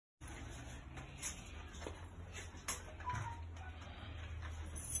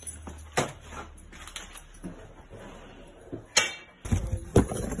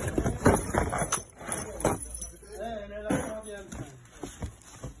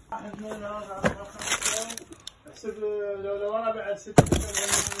واحد من احسب لو انا بعد 6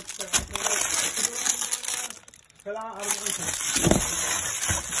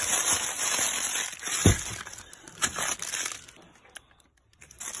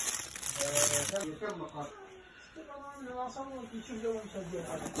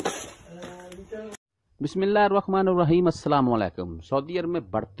 बिस्मिल्लाहिर्रहमानिर्रहीम। अस्सलाम वालेकुम। सऊदी अरब में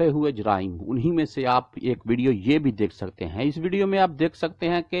बढ़ते हुए जराइम, उन्हीं में से आप एक वीडियो ये भी देख सकते हैं। इस वीडियो में आप देख सकते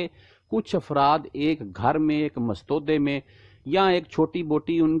हैं कि कुछ अफराद एक घर में, एक मस्तौदे में या एक छोटी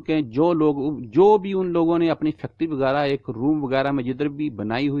बोटी उनके जो भी उन लोगों ने अपनी फैक्ट्री वगैरह, एक रूम वगैरह में जिधर भी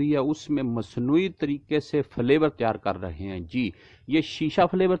बनाई हुई है, उसमें मसनूई तरीके से फ्लेवर तैयार कर रहे हैं। जी, ये शीशा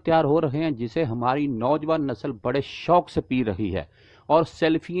फ्लेवर तैयार हो रहे हैं जिसे हमारी नौजवान नस्ल बड़े शौक से पी रही है और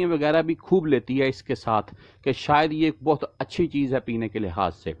सेल्फियाँ वगैरह भी खूब लेती है इसके साथ, कि शायद ये एक बहुत अच्छी चीज़ है पीने के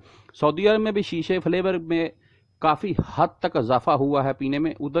लिहाज से। सऊदी अरब में भी शीशे फ्लेवर में काफ़ी हद तक इजाफा हुआ है पीने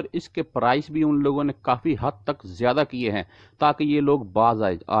में। उधर इसके प्राइस भी उन लोगों ने काफ़ी हद तक ज़्यादा किए हैं ताकि ये लोग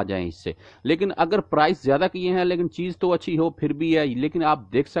बाज आ जाएं इससे। लेकिन अगर प्राइस ज़्यादा किए हैं लेकिन चीज़ तो अच्छी हो फिर भी है। लेकिन आप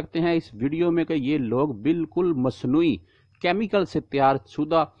देख सकते हैं इस वीडियो में कि ये लोग बिल्कुल मसनूई केमिकल से तैयार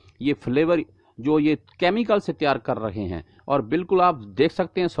शुदा ये फ्लेवर जो ये केमिकल से तैयार कर रहे हैं, और बिल्कुल आप देख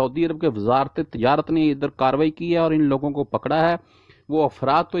सकते हैं सऊदी अरब के वजारत तिजारत ने इधर कार्रवाई की है और इन लोगों को पकड़ा है। वो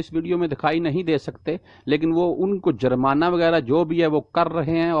अफराद तो इस वीडियो में दिखाई नहीं दे सकते, लेकिन वो उनको जुर्माना वगैरह जो भी है वो कर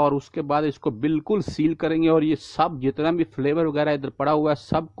रहे हैं और उसके बाद इसको बिल्कुल सील करेंगे। और ये सब जितना भी फ्लेवर वगैरह इधर पड़ा हुआ है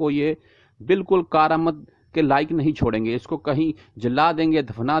सबको ये बिल्कुल कारामद के लायक नहीं छोड़ेंगे, इसको कहीं जला देंगे,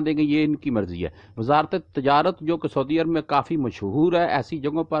 दफना देंगे, ये इनकी मर्जी है। वजारत तिजारत जो कि सऊदी अरब में काफ़ी मशहूर है, ऐसी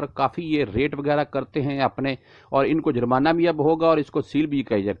जगहों पर काफ़ी ये रेट वगैरह करते हैं अपने, और इनको जुर्माना भी अब होगा और इसको सील भी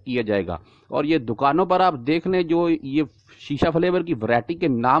किया जाएगा। और ये दुकानों पर आप देख लें जो ये शीशा फ्लेवर की वैरायटी के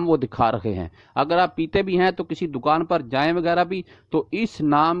नाम वो दिखा रहे हैं। अगर आप पीते भी हैं तो किसी दुकान पर जाएं वगैरह भी तो इस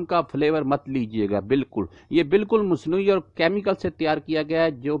नाम का फ्लेवर मत लीजिएगा। बिल्कुल ये बिल्कुल मसनूई और केमिकल से तैयार किया गया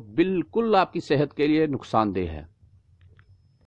है जो बिल्कुल आपकी सेहत के लिए नुकसानदेह है।